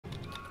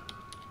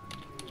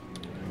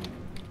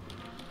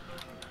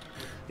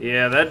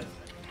Yeah, that...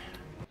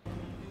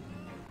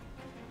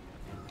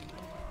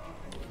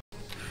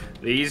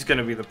 He's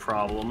gonna be the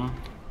problem.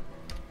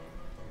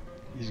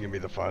 He's gonna be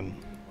the fun.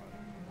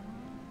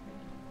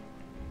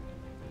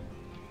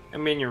 I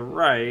mean, you're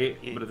right,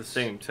 but at the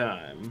same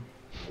time...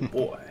 Oh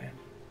boy.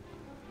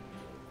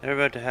 They're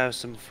about to have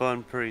some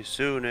fun pretty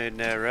soon, ain't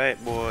that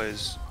right,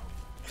 boys?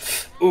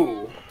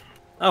 Ooh.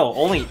 Oh,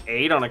 only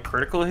 8 on a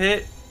critical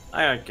hit?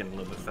 I can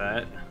live with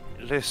that.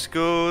 Let's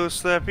go,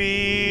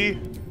 Slappy!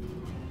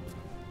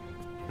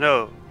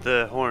 No,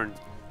 the horn.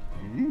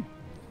 Mm.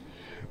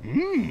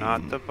 Mm.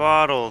 Not the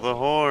bottle, the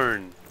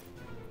horn.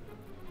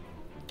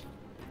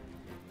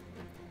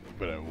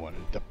 But I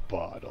wanted the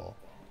bottle.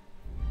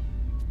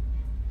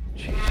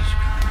 Jesus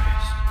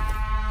Christ.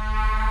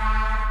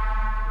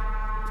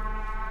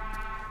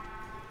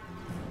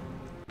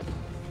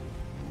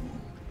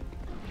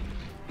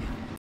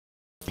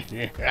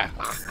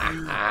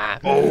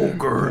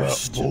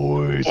 Ogres!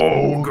 Boys,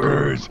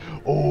 ogres,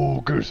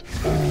 ogres,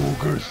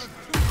 ogres.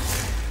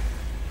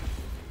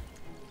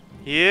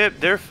 Yep,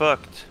 they're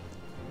fucked.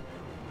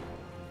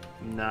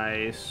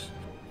 Nice.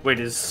 Wait,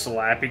 does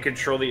Slappy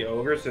control the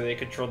ogres or they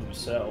control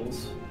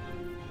themselves?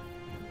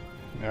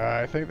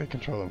 I think they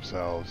control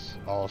themselves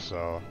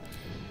also.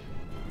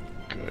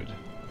 Good.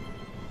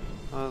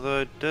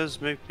 Although it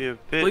does make me a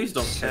bit Please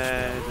don't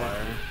sad. catch me on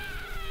fire.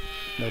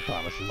 No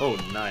promises. Oh,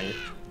 nice.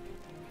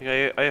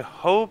 I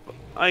hope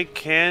I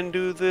can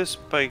do this,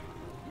 but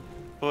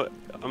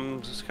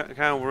I'm just kind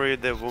of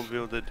worried that I won't be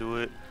able to do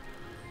it.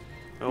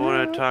 I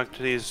want to talk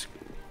to these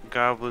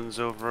goblins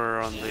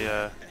over on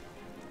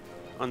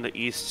the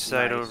east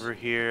side Nice. over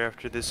here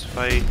after this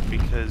fight,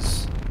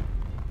 because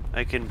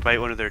I can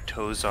bite one of their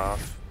toes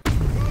off.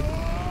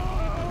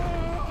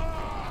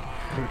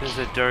 There's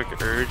a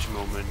dark urge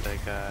moment I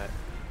got.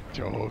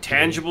 Okay.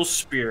 Tangible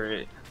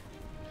spirit.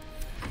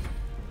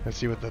 Let's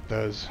see what that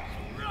does.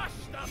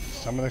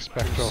 Summon a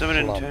spectral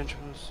Summon flump.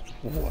 intangibles.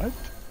 What?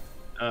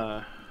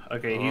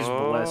 Okay, he's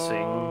blessing.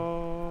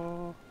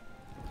 Oh.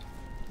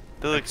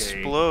 They'll Okay,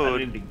 explode.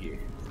 I need to get...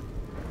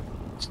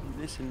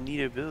 It's a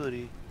neat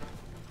ability.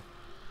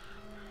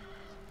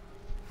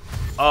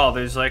 Oh,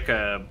 there's like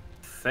a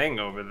thing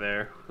over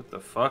there. What the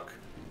fuck?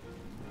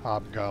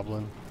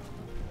 Hobgoblin.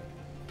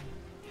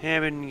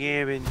 Hammond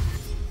gabbin.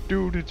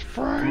 Dude, it's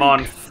Frank! Come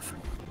on.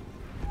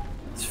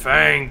 It's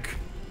Fank.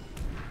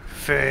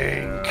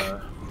 Fank.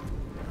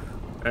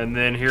 And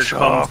then here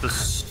Chalk.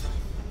 comes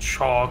the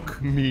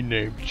chalk. Me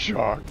named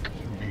Chuck.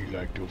 Me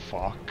like to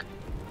fuck.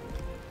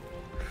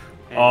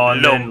 Oh,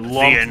 and then Lump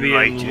Lump the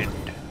the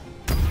Enlightened.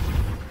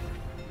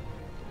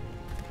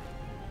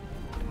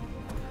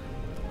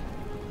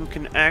 Who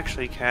can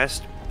actually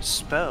cast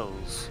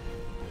spells?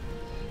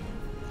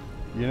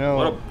 You know,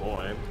 What a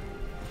boy.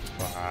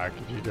 fuck,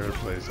 if you never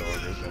plays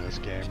ogres in this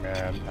game,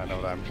 man, I know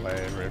what I'm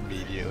playing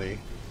immediately.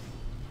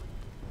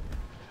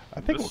 I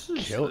think This we'll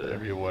is, kill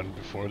everyone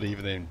before they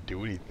even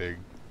do anything.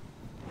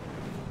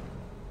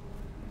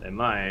 They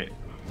might.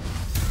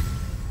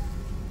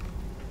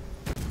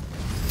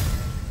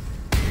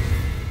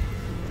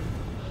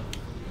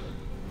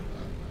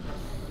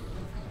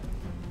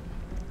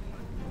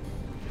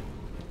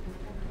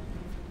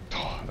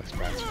 Oh, this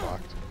man's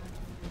fucked.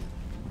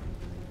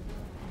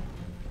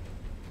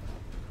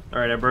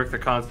 Alright, I broke the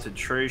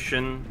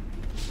concentration.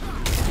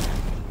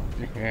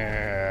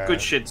 Yeah.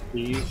 Good shit,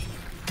 Steve.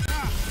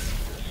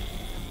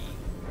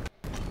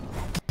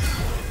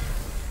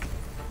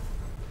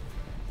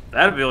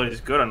 That ability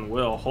is good on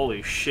Will.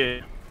 Holy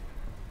shit.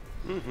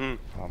 Mm-hmm.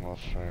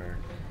 Almost fair.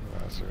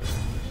 That's it.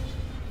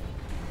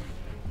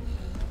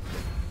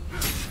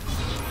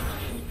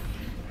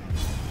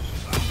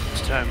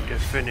 It's time to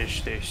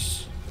finish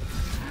this.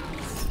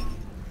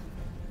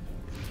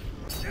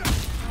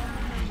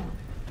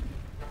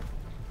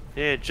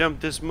 Yeah,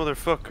 jump this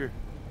motherfucker.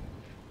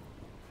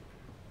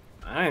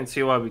 I didn't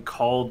see why we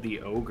called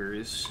the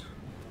ogres.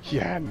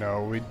 Yeah,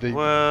 no, they,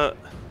 Well,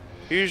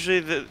 usually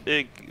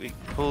it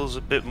pulls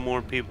a bit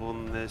more people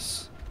than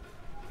this.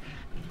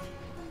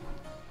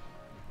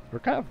 we're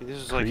kind of This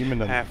is like creaming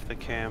them. half the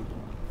camp.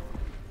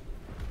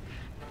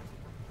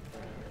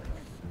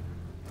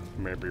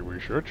 Maybe we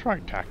should try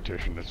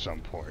tactician at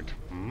some point.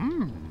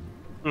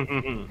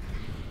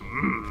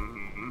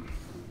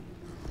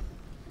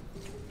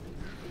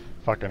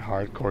 Fucking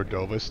hardcore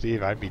Dova,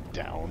 Steve, I'd be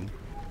down.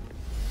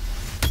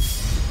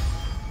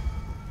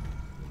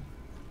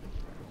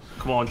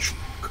 Come on,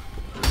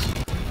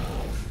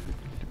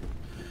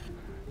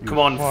 You Come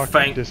on, fucking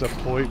Fank.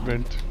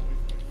 disappointment.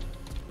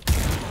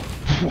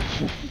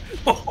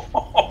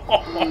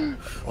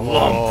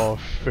 Lump.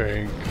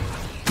 Fank.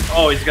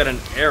 Oh, he's got an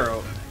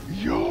arrow.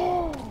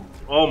 Yo!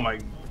 Oh my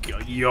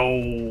god,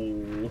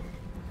 yo.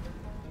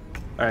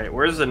 Alright,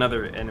 where's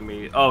another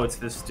enemy? Oh, it's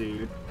this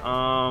dude.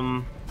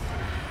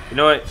 You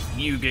know what?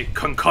 You get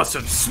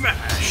concussive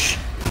smash.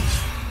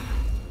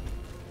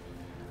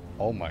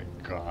 Oh my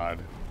god.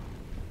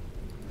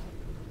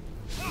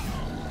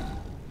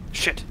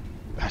 Shit.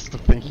 That's the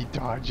thing, he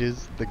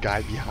dodges the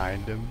guy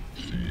behind him.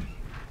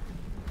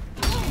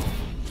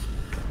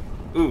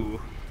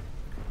 Ooh.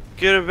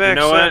 Get him back, You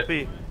know what?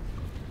 Slappy.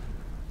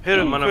 Hit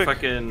him I'm gonna quick.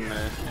 fucking.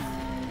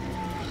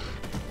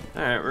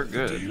 Alright, we're The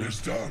good. deal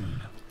is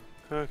done.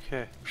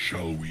 Okay.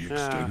 Shall we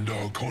extend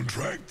our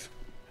contract?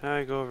 Now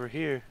I go over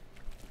here.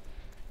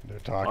 They're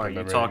talking Are to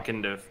you me.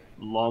 talking to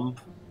Lump?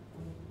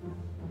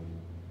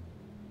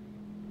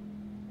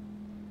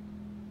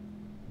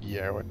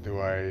 Yeah, what do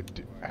I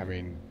do? I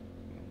mean,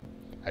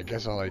 I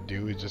guess all I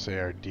do is just say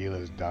our deal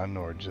is done,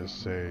 or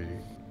just say...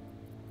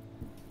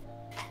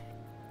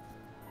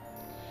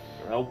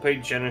 I'll pay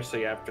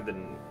generously after the.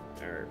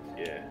 Or,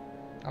 yeah.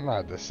 I'm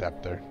not a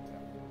deceptor.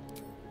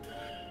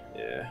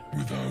 Yeah.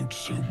 Without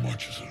so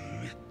much as a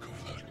lick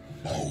of that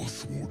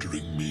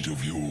mouth-watering meat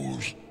of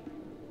yours.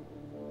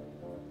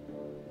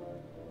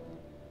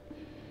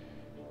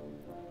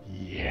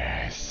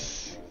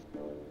 Yes.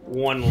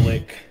 One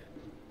lick.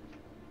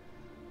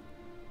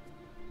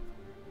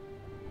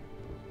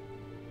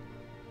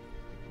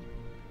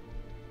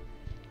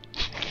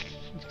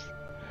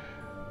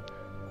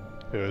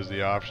 If it was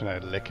the option,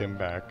 I'd lick him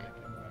back.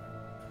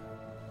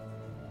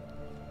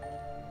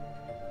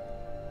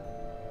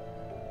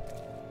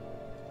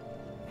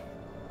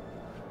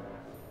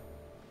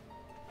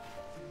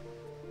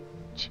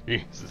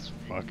 Jesus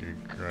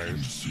fucking Christ.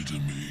 Consider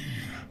me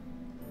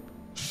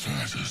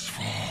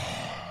satisfied.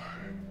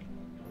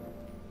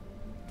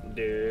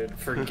 Dude,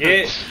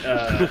 forget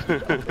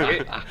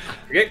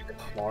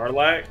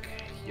Marlack.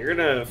 You're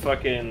gonna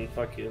fucking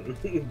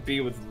be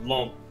with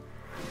Lump.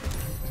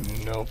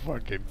 No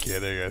fucking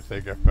kidding. I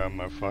think I found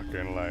my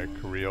fucking, like,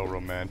 real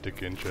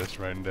romantic interest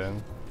right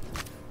then.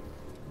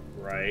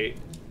 Right.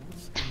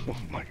 Oh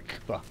my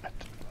god.